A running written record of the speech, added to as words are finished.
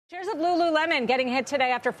Shares of Lululemon getting hit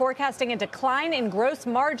today after forecasting a decline in gross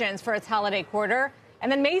margins for its holiday quarter.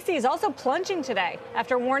 And then Macy is also plunging today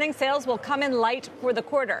after warning sales will come in light for the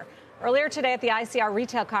quarter. Earlier today at the ICR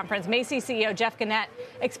retail conference, Macy CEO Jeff Gennette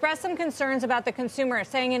expressed some concerns about the consumer,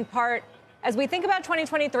 saying in part, as we think about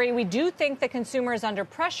 2023, we do think the consumer is under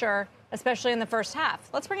pressure, especially in the first half.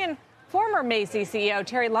 Let's bring in former Macy CEO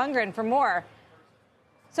Terry Lundgren for more.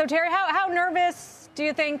 So, Terry, how nervous do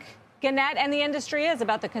you think Gennette and the industry is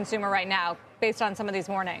about the consumer right now, based on some of these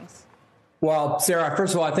warnings? Well, Sarah,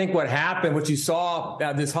 first of all, I think what happened, what you saw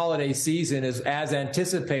this holiday season is, as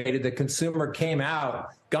anticipated, the consumer came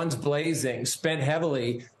out guns blazing, spent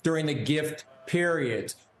heavily during the gift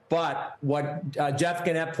period. But what Jeff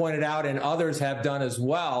Gennette pointed out, and others have done as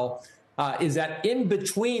well, is that in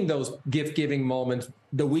between those gift-giving moments,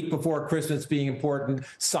 the week before Christmas being important,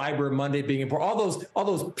 Cyber Monday being important, all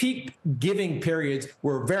those peak giving periods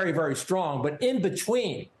were very, very strong. But in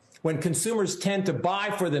between, when consumers tend to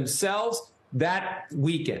buy for themselves, that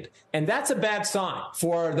weakened. And that's a bad sign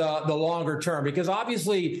for the longer term, because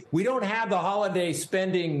obviously we don't have the holiday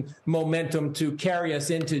spending momentum to carry us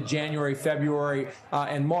into January, February,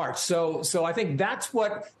 and March. So I think that's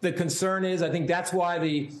what the concern is. I think that's why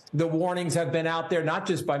the warnings have been out there, not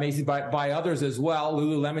just by Macy, by others as well.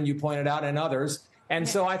 Lululemon, you pointed out, and others. And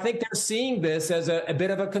so I think they're seeing this as a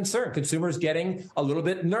bit of a concern. Consumers getting a little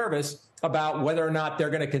bit nervous about whether or not they're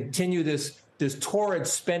going to continue this torrid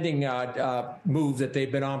spending move that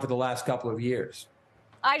they've been on for the last couple of years.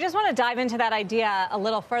 I just want to dive into that idea a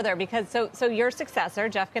little further, because so your successor,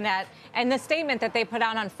 Jeff Gennette, and the statement that they put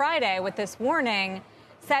out on Friday with this warning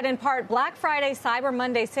said in part, Black Friday, Cyber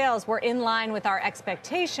Monday sales were in line with our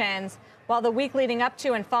expectations, while the week leading up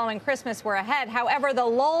to and following Christmas were ahead. However, the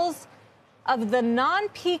lulls of the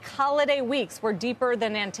non-peak holiday weeks were deeper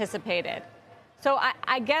than anticipated. So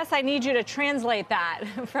I guess I need you to translate that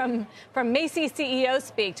from Macy CEO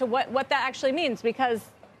speak to what that actually means, because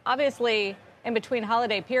obviously in between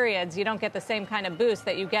holiday periods, you don't get the same kind of boost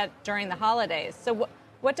that you get during the holidays. So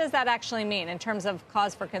what does that actually mean in terms of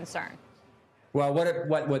cause for concern? Well,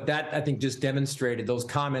 what that I think just demonstrated, those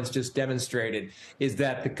comments just demonstrated, is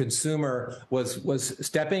that the consumer was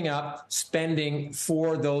stepping up, spending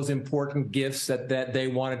for those important gifts that they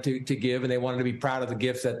wanted to give, and they wanted to be proud of the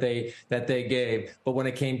gifts that they gave. But when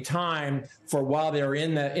it came time for, while they were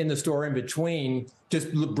in the store in between,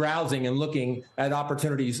 just browsing and looking at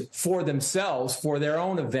opportunities for themselves, for their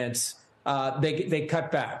own events, they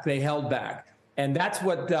cut back, they held back. And that's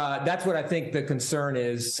what I think the concern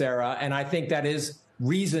is, Sarah. And I think that is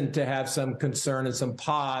reason to have some concern and some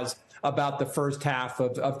pause about the first half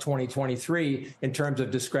of 2023 in terms of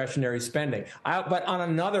discretionary spending. But on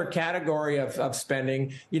another category of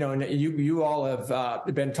spending, and you all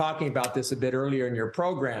have been talking about this a bit earlier in your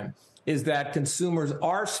program, is that consumers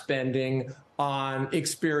are spending on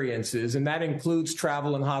experiences, and that includes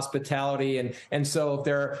travel and hospitality. And so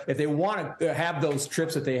if they want to have those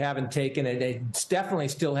trips that they haven't taken, and they definitely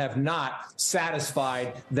still have not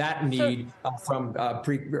satisfied that need from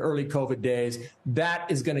early COVID days,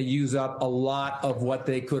 that is going to use up a lot of what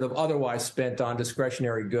they could have otherwise spent on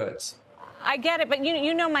discretionary goods. I get it, but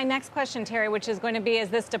you know my next question, Terry, which is going to be, is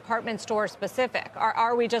this department store specific?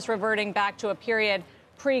 Are we just reverting back to a period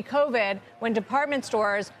pre-COVID when department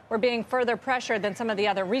stores were being further pressured than some of the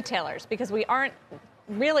other retailers? Because we aren't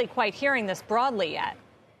really quite hearing this broadly yet.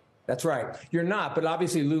 That's right. You're not, but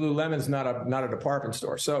obviously Lululemon's not a department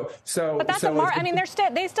store. But that's I mean,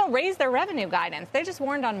 they still raised their revenue guidance. They just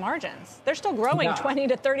warned on margins. They're still growing 20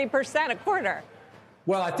 to 30% a quarter.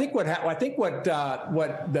 Well, I think what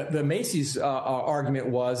the Macy's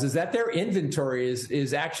argument is that their inventory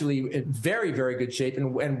is actually in very, very good shape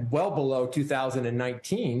and well below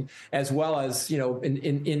 2019, as well as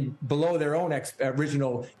in below their own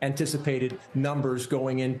original anticipated numbers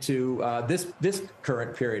going into this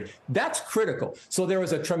current period. That's critical. So there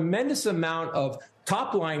was a tremendous amount of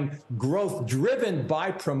top line growth driven by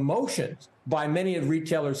promotions by many of the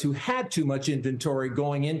retailers who had too much inventory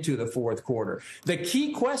going into the fourth quarter. The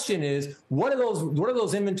key question is, what do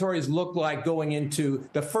those inventories look like going into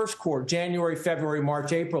the first quarter, January, February,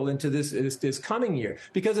 March, April, into this coming year?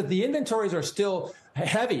 Because if the inventories are still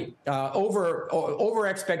heavy, over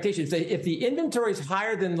expectations, if the inventory is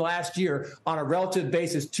higher than last year on a relative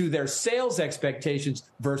basis to their sales expectations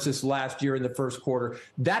versus last year in the first quarter,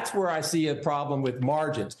 that's where I see a problem with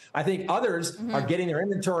margins. I think others are getting their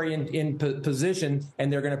inventory in position,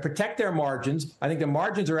 and they're going to protect their margins. I think the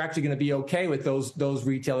margins are actually going to be okay with those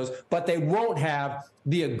retailers, but they won't have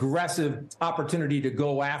the aggressive opportunity to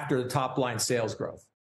go after the top line sales growth.